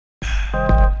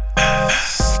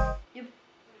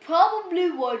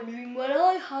probably wondering why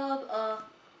I have a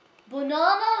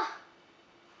banana,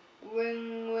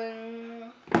 ring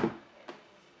ring, a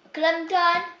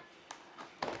clementine,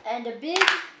 and a big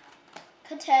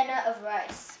container of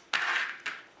rice.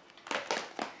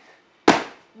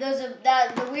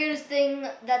 The weirdest thing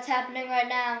that's happening right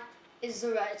now is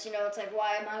the rice. You know, it's like,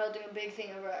 why am I holding a big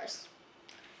thing of rice?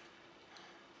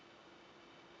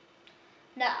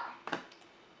 Now,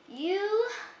 you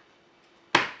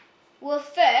will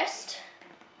first,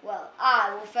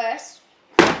 I will first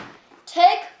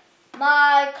take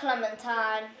my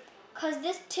clementine, because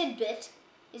this tidbit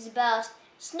is about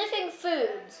sniffing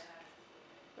foods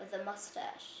with a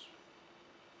mustache.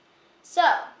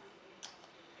 So,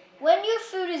 when your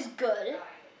food is good,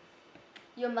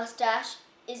 your mustache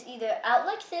is either out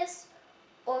like this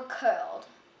or curled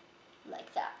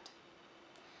like that.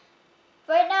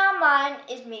 Right now mine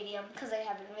is medium because I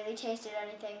haven't really tasted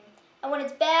anything. And when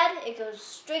it's bad, it goes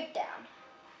straight down.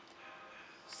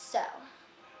 So,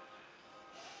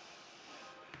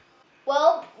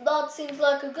 well, that seems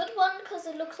like a good one because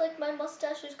it looks like my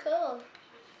mustache is curled.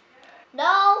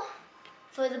 Now,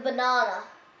 for the banana.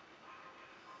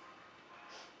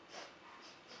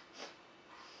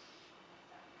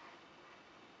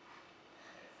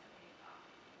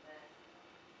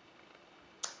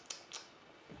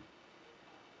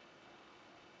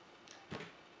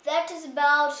 That is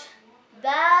about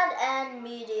bad and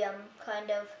medium,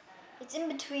 kind of. It's in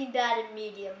between bad and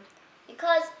medium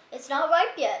because it's not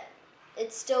ripe yet.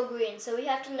 It's still green, so we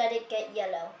have to let it get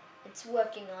yellow. It's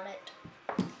working on it.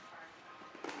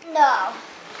 Now,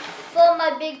 for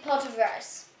my big pot of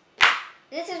rice.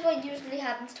 This is what usually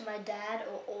happens to my dad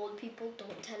or old people.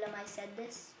 Don't tell him I said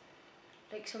this.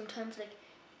 Like sometimes, like,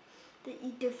 they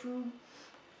eat their food.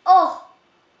 Oh,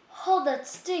 that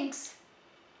stinks.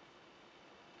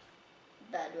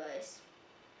 Bad rice.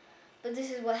 But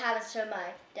this is what happens to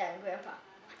my dad and grandpa.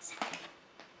 1 second.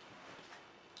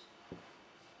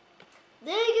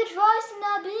 They get rice in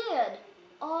their beard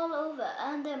all over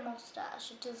and their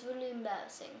mustache. It is really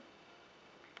embarrassing.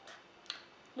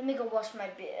 Let me go wash my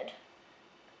beard.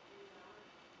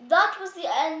 That was the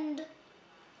end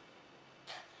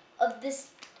of this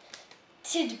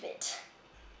tidbit.